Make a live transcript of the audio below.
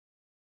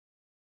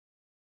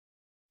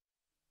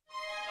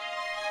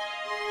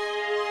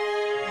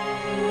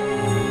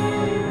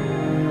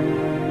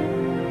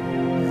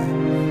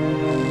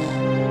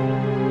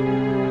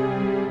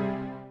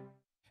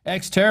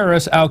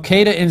Ex-terrorists,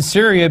 Al-Qaeda in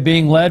Syria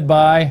being led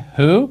by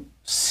who?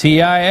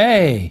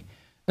 CIA.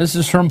 This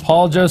is from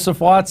Paul Joseph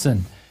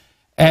Watson.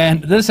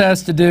 And this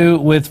has to do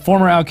with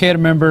former Al-Qaeda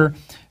member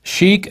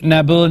Sheikh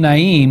Nabil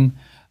Naiim.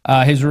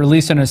 He's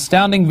released an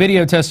astounding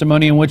video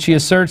testimony in which he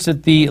asserts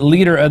that the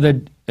leader of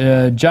the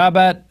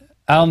Jabhat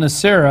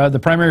Al-Nusra, the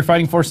primary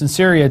fighting force in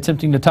Syria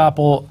attempting to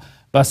topple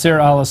Bashar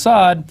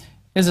Al-Assad,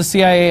 is a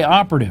CIA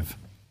operative.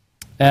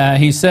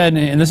 He said,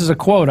 and this is a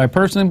quote, "I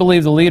personally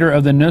believe the leader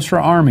of the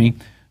Nusra army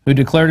who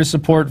declared his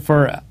support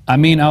for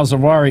Amin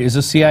al-Zawahiri is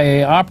a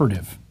CIA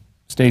operative,"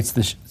 states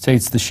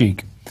the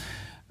Sheikh.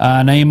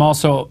 Naim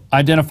also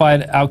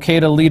identified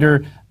Al-Qaeda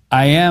leader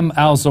Ayman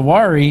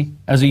al-Zawahiri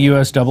as a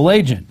U.S. double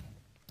agent.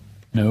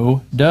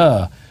 No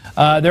duh.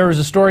 There was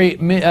a story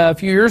a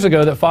few years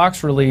ago that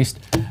Fox released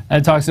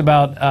that talks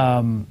about,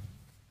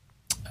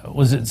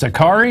 was it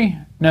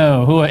Zakari?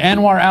 No,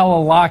 Anwar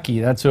al-Awlaki,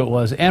 that's who it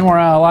was.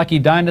 Anwar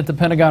al-Awlaki died at the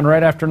Pentagon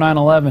right after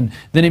 9/11.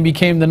 Then he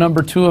became the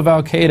 #2 of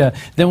Al-Qaeda.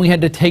 Then we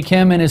had to take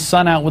him and his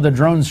son out with a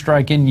drone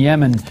strike in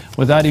Yemen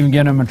without even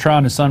getting him a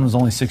trial. His son was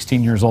only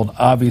 16 years old,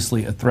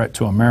 obviously a threat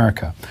to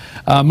America.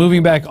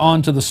 Moving back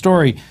on to the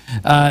story,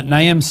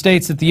 Naim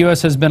states that the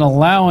U.S. has been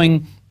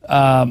allowing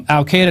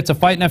Al-Qaeda to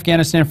fight in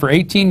Afghanistan for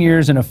 18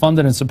 years and have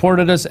funded and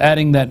supported us,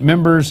 adding that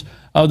members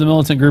of the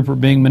militant group are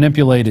being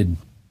manipulated.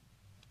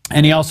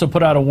 And he also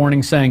put out a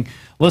warning saying,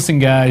 listen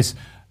guys,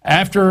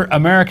 after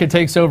America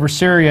takes over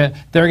Syria,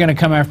 they're going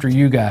to come after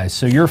you guys.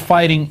 So you're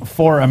fighting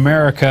for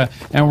America,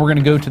 and we're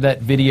going to go to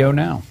that video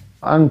now.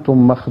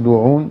 أنتم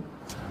مخدوعون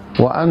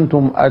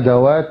وأنتم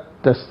أدوات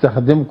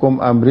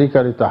تستخدمكم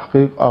أمريكا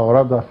لتحقيق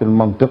أغراضها في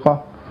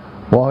المنطقة،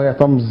 وهي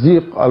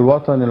تمزيق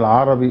الوطن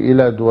العربي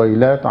إلى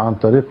دويلات عن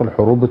طريق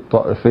الحروب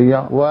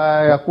الطائفية،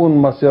 ويكون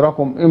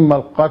مصيركم إما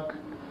القتل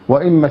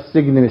وإما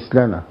السجن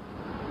مثلنا.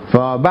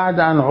 فبعد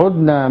أن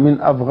عدنا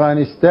من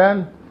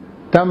أفغانستان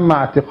تم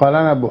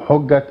اعتقالنا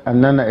بحجة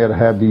أننا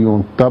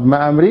إرهابيون. طب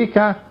ما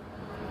أمريكا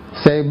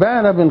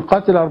سايبانا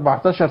بنقاتل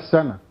 14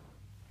 سنة.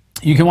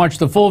 You can watch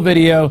the full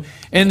video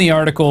in the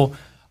article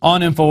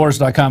on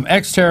Infowars.com.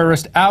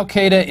 Ex-terrorist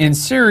Al-Qaeda in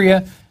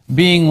Syria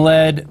being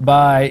led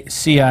by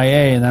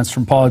CIA, and that's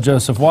from Paul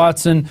Joseph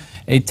Watson,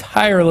 a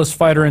tireless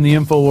fighter in the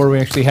Infowar. We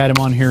actually had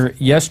him on here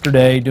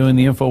yesterday doing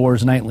the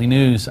Infowars Nightly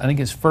News. I think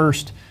his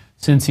first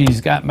since he's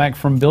gotten back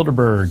from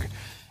Bilderberg.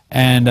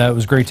 And it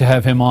was great to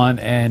have him on,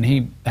 and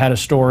he had a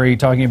story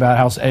talking about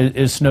how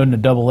is Snowden a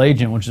double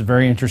agent, which is a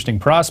very interesting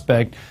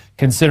prospect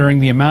considering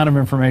the amount of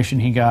information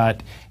he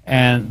got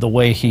and the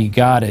way he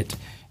got it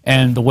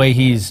and the way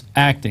he's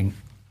acting.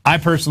 I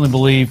personally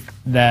believe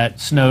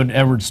that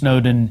Edward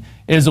Snowden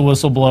is a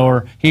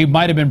whistleblower. He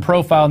might have been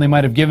profiled and they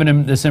might have given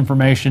him this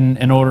information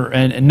in order,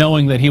 and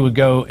knowing that he would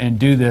go and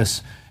do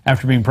this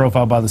after being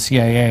profiled by the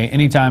CIA.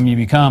 Anytime you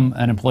become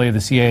an employee of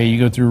the CIA, you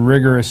go through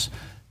rigorous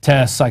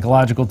tests,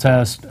 psychological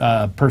tests,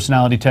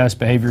 personality tests,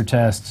 behavior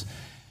tests.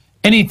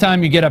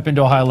 Anytime you get up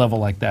into a high level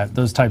like that,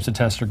 those types of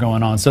tests are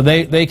going on. So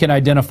they can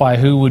identify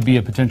who would be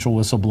a potential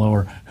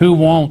whistleblower, who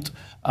won't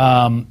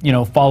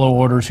follow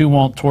orders, who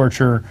won't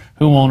torture,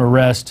 who won't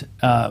arrest,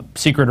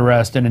 secret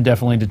arrest and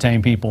indefinitely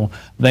detain people.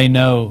 They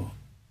know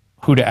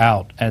who to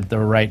out at the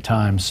right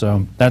time.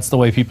 So that's the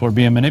way people are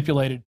being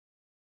manipulated.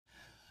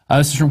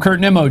 This is from Kurt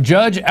Nimmo.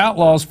 Judge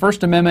outlaws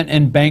First Amendment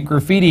in bank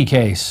graffiti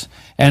case.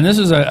 And this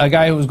is a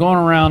guy who was going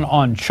around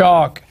on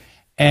chalk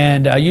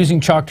and using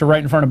chalk to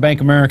write in front of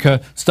Bank of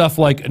America stuff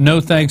like "No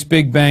thanks,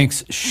 big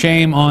banks,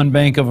 shame on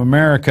Bank of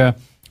America."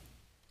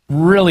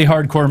 Really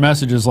hardcore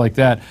messages like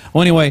that.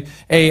 Well, anyway,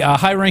 a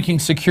high-ranking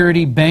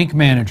security bank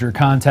manager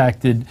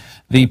contacted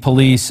the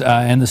police,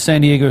 and the San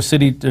Diego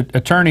City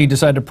attorney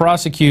decided to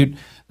prosecute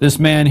this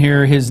man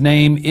here. His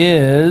name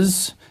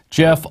is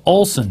Jeff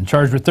Olson,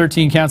 charged with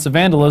 13 counts of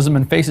vandalism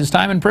and faces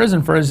time in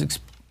prison for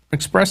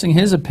expressing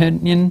his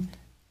opinion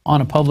on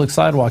a public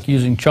sidewalk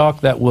using chalk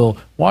that will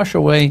wash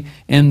away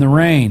in the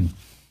rain.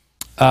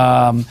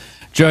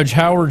 Judge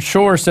Howard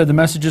Shore said the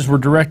messages were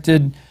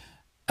directed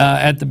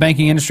at the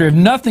banking industry, have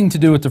nothing to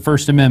do with the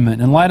First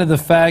Amendment. In light of the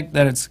fact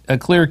that it's a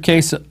clear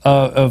case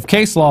of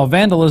case law,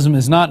 vandalism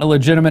is not a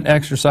legitimate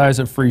exercise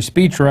of free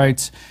speech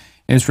rights.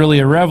 It's really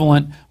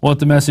irrelevant what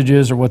the message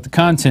is or what the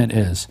content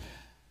is.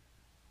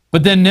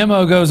 But then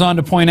Nimmo goes on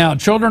to point out,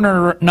 children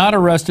are not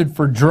arrested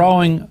for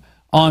drawing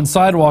on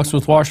sidewalks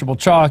with washable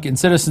chalk, and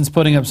citizens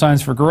putting up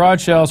signs for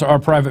garage sales or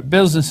private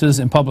businesses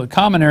in public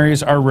common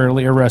areas are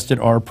rarely arrested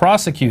or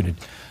prosecuted.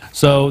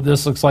 So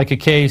this looks like a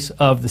case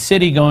of the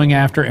city going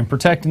after and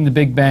protecting the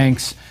big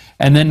banks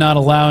and then not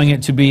allowing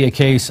it to be a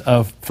case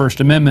of First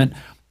Amendment.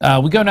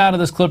 We go now to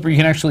this clip where you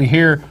can actually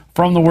hear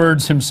from the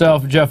words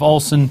himself, Jeff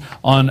Olson,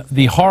 on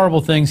the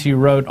horrible things he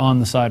wrote on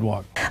the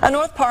sidewalk. A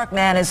North Park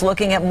man is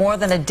looking at more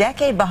than a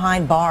decade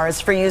behind bars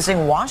for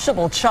using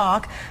washable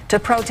chalk to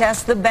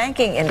protest the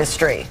banking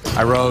industry.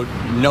 I wrote,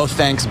 "No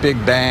thanks,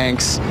 big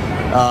banks."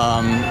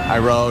 I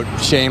wrote,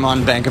 "Shame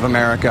on Bank of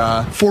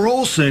America." For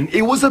Olson,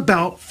 it was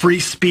about free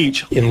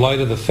speech. In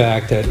light of the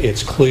fact that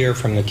it's clear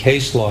from the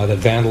case law that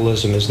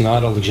vandalism is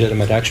not a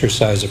legitimate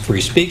exercise of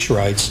free speech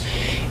rights,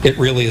 it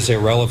really is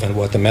irrelevant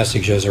what the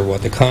message is or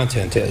what the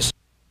content is.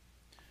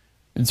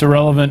 It's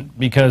irrelevant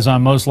because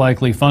I'm most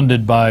likely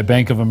funded by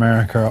Bank of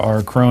America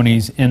or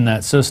cronies in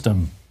that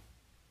system.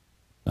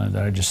 Did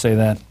I just say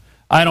that?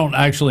 I don't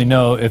actually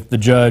know if the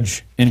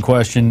judge in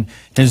question,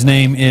 his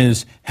name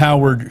is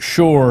Howard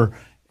Shore,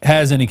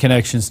 has any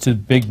connections to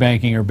big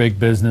banking or big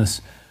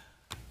business.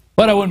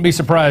 But I wouldn't be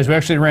surprised. We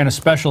actually ran a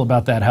special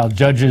about that, how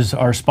judges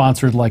are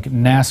sponsored like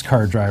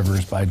NASCAR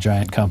drivers by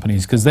giant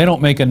companies because they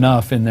don't make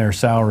enough in their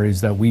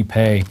salaries that we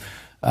pay.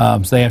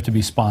 So they have to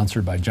be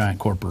sponsored by giant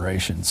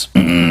corporations.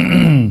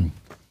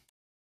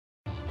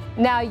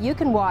 Now you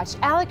can watch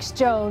Alex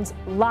Jones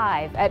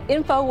live at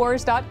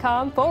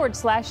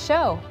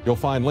Infowars.com/show. You'll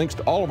find links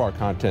to all of our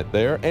content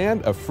there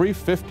and a free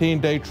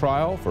 15-day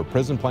trial for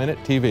Prison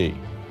Planet TV.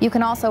 You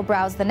can also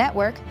browse the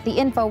network, the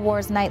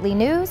InfoWars Nightly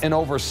News, and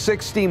over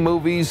 60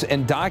 movies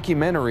and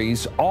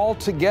documentaries all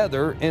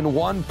together in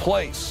one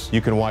place.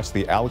 You can watch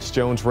the Alex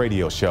Jones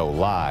radio show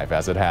live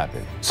as it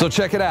happened. So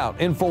check it out,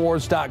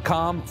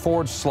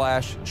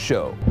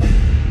 Infowars.com/show.